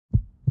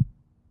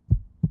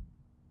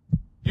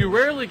You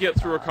rarely get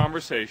through a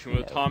conversation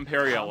with Tom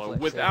Perriello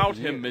without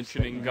him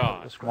mentioning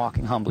God.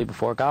 Walking humbly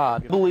before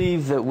God. I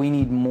believe that we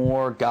need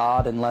more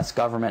God and less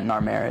government in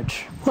our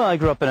marriage. Well, I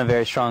grew up in a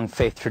very strong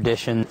faith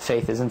tradition.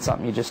 Faith isn't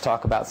something you just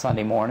talk about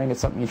Sunday morning. It's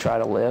something you try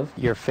to live.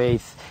 Your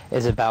faith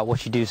is about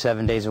what you do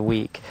 7 days a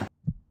week.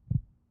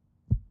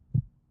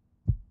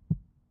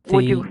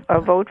 Would you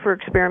vote for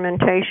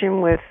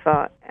experimentation with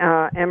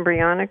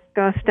embryonic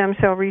stem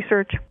cell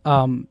research?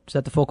 Is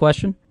that the full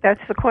question?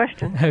 That's the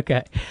question.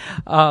 Okay.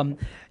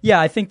 Yeah,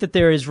 I think that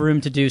there is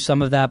room to do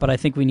some of that, but I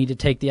think we need to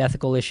take the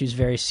ethical issues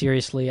very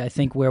seriously. I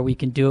think where we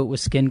can do it with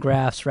skin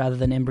grafts rather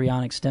than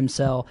embryonic stem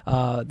cell,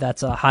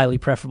 that's a highly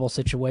preferable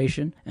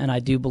situation. And I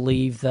do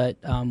believe that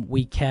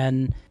we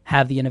can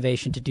have the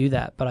innovation to do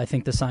that, but I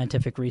think the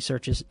scientific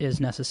research is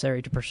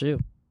necessary to pursue.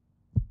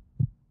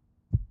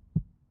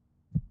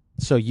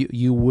 So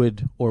you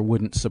would or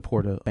wouldn't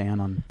support a ban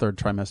on third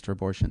trimester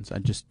abortions?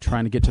 I'm just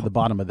trying to get to the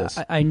bottom of this.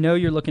 I know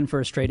you're looking for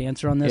a straight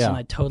answer on this, Yeah. and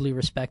I totally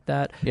respect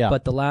that. Yeah.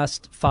 But the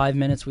last 5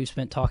 minutes we've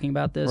spent talking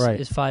about this Right.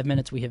 is 5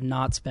 minutes we have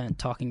not spent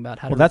talking about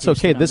how to Well, that's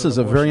reduce the okay. number This of is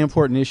a very abortions.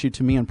 important issue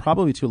to me and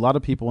probably to a lot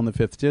of people in the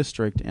 5th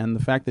District. And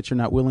the fact that you're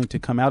not willing to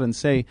come out and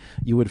say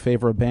you would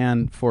favor a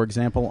ban, for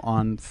example,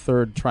 on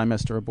third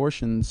trimester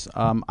abortions,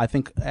 I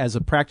think as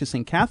a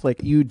practicing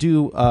Catholic, you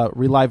do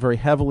rely very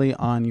heavily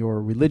on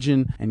your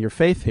religion and your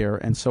faith here.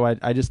 And so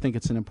I just think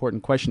it's an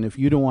important question. If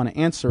you don't want to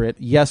answer it,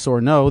 yes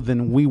or no,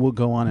 then we will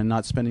go on and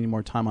not spend any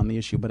more time on the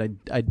issue. But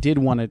I did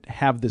want to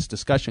have this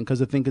discussion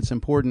because I think it's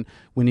important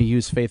when you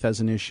use faith as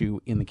an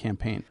issue in the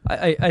campaign.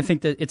 I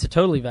think that it's a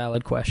totally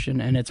valid question,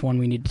 and it's one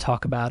we need to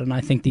talk about. And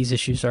I think these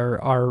issues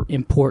are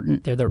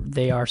important.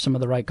 They are some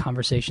of the right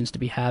conversations to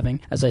be having.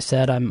 As I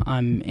said,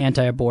 I'm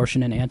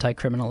anti-abortion and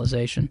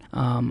anti-criminalization.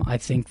 I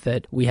think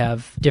that we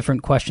have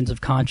different questions of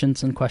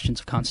conscience and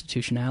questions of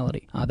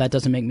constitutionality. That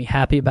doesn't make me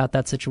happy about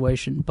that situation,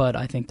 but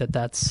I think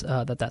that's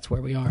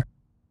where we are.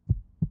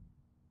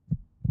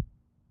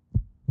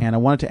 And I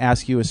wanted to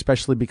ask you,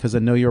 especially because I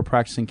know you're a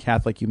practicing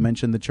Catholic, you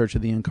mentioned the Church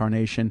of the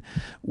Incarnation.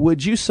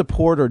 Would you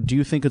support or do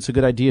you think it's a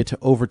good idea to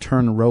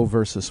overturn Roe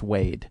versus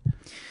Wade?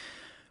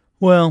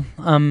 Well,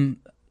 I'm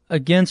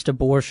against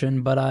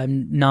abortion, but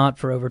I'm not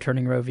for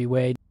overturning Roe v.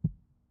 Wade.